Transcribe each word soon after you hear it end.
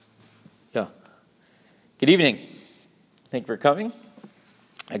Yeah. Good evening. Thank you for coming.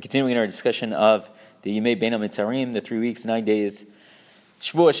 Continuing our discussion of the Yimei Bein HaMitzarim, the 3 weeks, 9 days,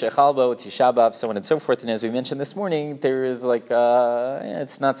 Shavuot, Shechal Bo, Tisha B'Av, so on and so forth. And as we mentioned this morning, there is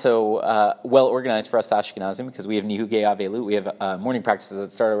it's not so well organized for us to Ashkenazim because we have Nihugei Avelu. We have morning practices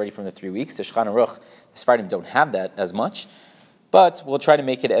that start already from the 3 weeks. To Shulchan Aruch, the Sephardim don't have that as much, but we'll try to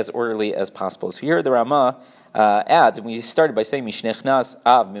make it as orderly as possible. So here the Ramah adds, and we started by saying Mishnechnas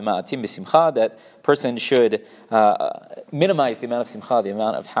Av Mima'atim B'Simcha, that person should minimize the amount of simcha, the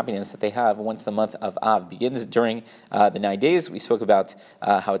amount of happiness that they have once the month of Av begins. During the 9 days, we spoke about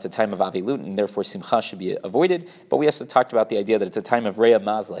how it's a time of Avilut, and therefore simcha should be avoided. But we also talked about the idea that it's a time of Reya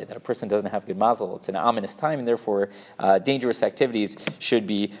Mazle, that a person doesn't have good mazel. It's an ominous time, and therefore dangerous activities should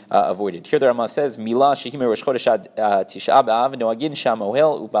be avoided. Here the Ramah says, Milah shehime Rosh Chodesh Tisha B'Av noagin sham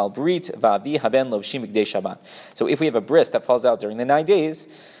ohel ubal brit va'avi haben lovshim b'gdei Shabbat. So if we have a bris that falls out during the 9 days,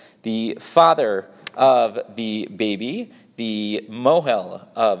 the father of the baby, the mohel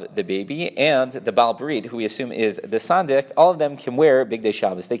of the baby, and the Baal Brit, who we assume is the Sandik, all of them can wear Bigdei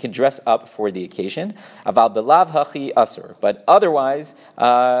Shabbos. They can dress up for the occasion. Aval belav hachi asur. But otherwise,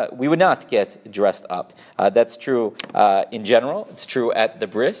 we would not get dressed up. That's true in general. It's true at the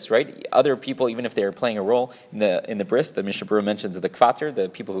bris, right? Other people, even if they are playing a role in the bris, the Mishnah Berurah mentions the kvater, the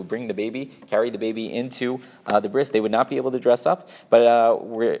people who bring the baby, carry the baby into the bris, they would not be able to dress up. But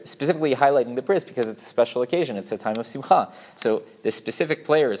we're specifically highlighting the bris because it's a special occasion. It's a time of simcha. So the specific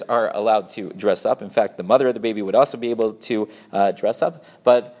players are allowed to dress up. In fact, the mother of the baby would also be able to dress up,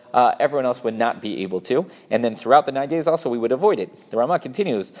 but everyone else would not be able to. And then throughout the 9 days also we would avoid it. The Ramah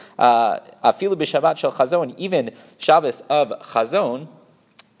continues, Afilu b'Shabbat shel Chazon, even Shabbos of Chazon,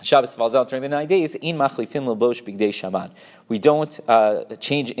 Shabbos falls out during the 9 days. In machlifin l'bosh b'gdei Shabbat. We don't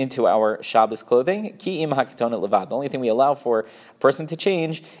change into our Shabbos clothing. Ki im haketonet levad. The only thing we allow for a person to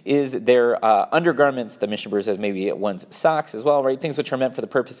change is their undergarments. The Mishnah Berurah says maybe one's socks as well, right? Things which are meant for the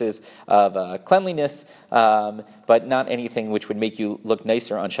purposes of cleanliness, but not anything which would make you look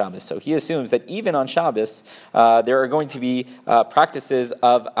nicer on Shabbos. So he assumes that even on Shabbos, there are going to be practices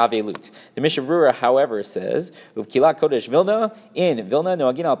of Avelut. The Mishnah Berurah, however, says, Uvkilat Kodesh Vilna, in Vilna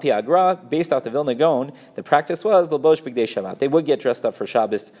noagin al pi agra, based off the Vilna Gaon, the practice was l'bosh b'gdei Shabbat. They would get dressed up for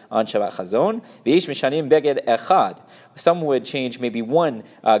Shabbos on Shabbat Chazon. V'yish mishanim beged echad. Some would change maybe one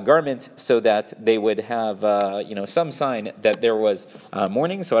garment so that they would have some sign that there was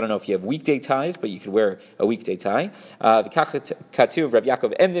mourning. So I don't know if you have weekday ties, but you could wear a weekday tie. V'kach katuv Rav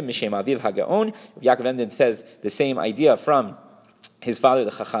Yaakov Emden mishem aviv hagaon. Rav Yaakov Emden says the same idea from his father, the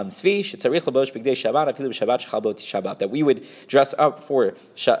Chacham Tzvi, shetzarich l'bosh b'gdei Shabbat, afilu b'Shabbat shechal bo Tisha B'Av, that we would dress up for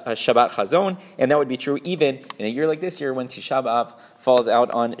Shabbat Chazon, and that would be true even in a year like this year when Tisha B'Av falls out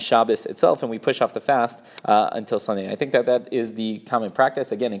on Shabbos itself, and we push off the fast until Sunday. I think that is the common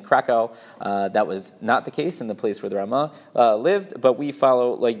practice. Again, in Krakow, that was not the case in the place where the Ramah lived, but we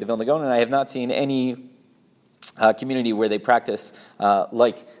follow like the Vilna Gaon, and I have not seen any community where they practice,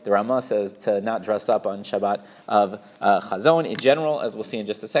 like the Ramah says, to not dress up on Shabbat of Chazon. In general, as we'll see in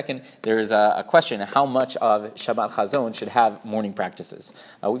just a second, there's a question how much of Shabbat Chazon should have morning practices.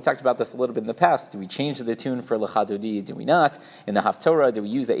 We've talked about this a little bit in the past. Do we change the tune for L'chadodi? Do we not? In the Haftorah, do we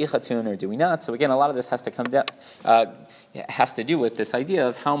use the Eicha tune or do we not? So again, a lot of this has to come down, has to do with this idea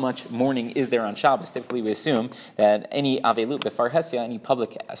of how much mourning is there on Shabbos. Typically, we assume that any Avelut B'far Hesia, any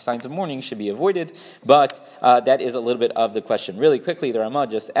public signs of mourning should be avoided, but that is a little bit of the question. Really quickly, the Ramah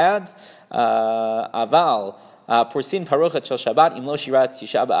just adds, Aval, Porsin parochet shel Shabbat im lo shirat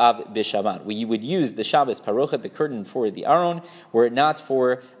Tisha B'Av b'Shabbat. We would use the Shabbos parochet, the curtain for the Aron, were it not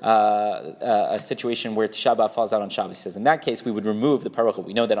for a situation where Tisha B'Av falls out on Shabbos. He says in that case we would remove the parochet.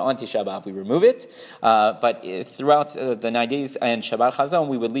 We know that on Tisha B'Av we remove it, but throughout the 9 days and Shabbat Chazon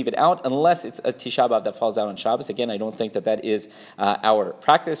we would leave it out unless it's a Tisha B'Av that falls out on Shabbos. Again, I don't think that is our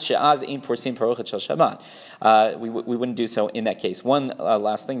practice. She'az ein porsin parochet shel Shabbat. We wouldn't do so in that case. One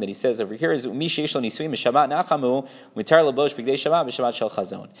last thing that he says over here is Umi sheish lo nisuim b'Shabbat nacham. If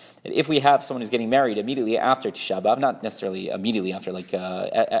we have someone who's getting married immediately after Tisha B'Av, not necessarily immediately after,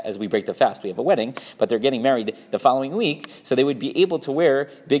 as we break the fast, we have a wedding, but they're getting married the following week, so they would be able to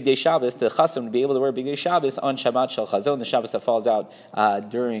wear Bigdei Shabbos. The Chasam would be able to wear Bigdei Shabbos on Shabbat Shel Chazon, the Shabbos that falls out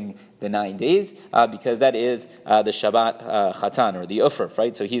during the 9 days, because that is the Shabbat Chatan, or the Ufraf,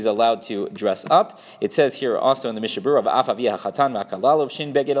 right? So he's allowed to dress up. It says here also in the Mishnah Berurah of Af Aviyah Chatan V'Akalal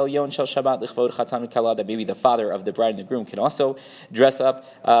Shin Beged Elyon Shel Shabbat Lichvod Chatan V'Kala, that maybe the father of the bride and the groom can also dress up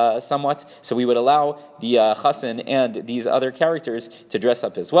somewhat. So we would allow the Chassan and these other characters to dress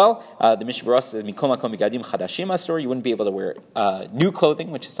up as well. The Mishnah Berurah says Mikom Makom Migadim Chadashim Asur. You wouldn't be able to wear new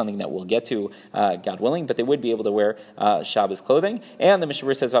clothing, which is something that we'll get to, God willing, but they would be able to wear Shabbos clothing. And the Mishnah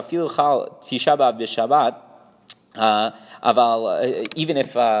Berurah says Vafilu chal Tisha B'Av b'Shabbat, even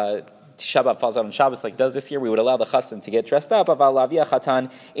if Tisha B'Av falls out on Shabbos like it does this year, we would allow the chassan to get dressed up. But we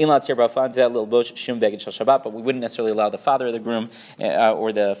wouldn't necessarily allow the father of the groom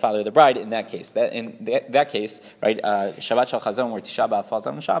or the father of the bride in that case. In that case, right, Shabbat Shal Chazon, where Tisha B'Av falls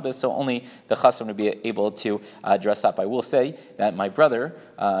out on Shabbos, so only the chassan would be able to dress up. I will say that my brother,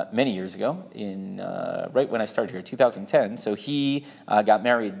 many years ago, right when I started here, 2010, so he got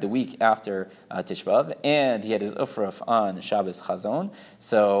married the week after Tisha B'Av, and he had his ufraf on Shabbos Chazon,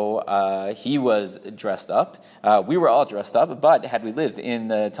 so he was dressed up. We were all dressed up, but had we lived in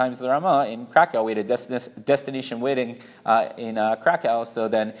the times of the Ramah in Krakow, we had a destination wedding in Krakow, so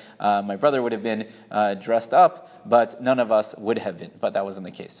then my brother would have been dressed up, but none of us would have been, but that wasn't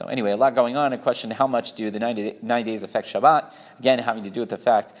the case. So anyway, a lot going on. A question, how much do the 9 days affect Shabbat? Again, having to do with the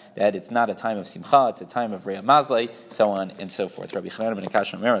fact that it's not a time of Simcha, it's a time of Reya Mazlei, so on and so forth. Rabbi Chanan ben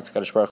Akash Omer,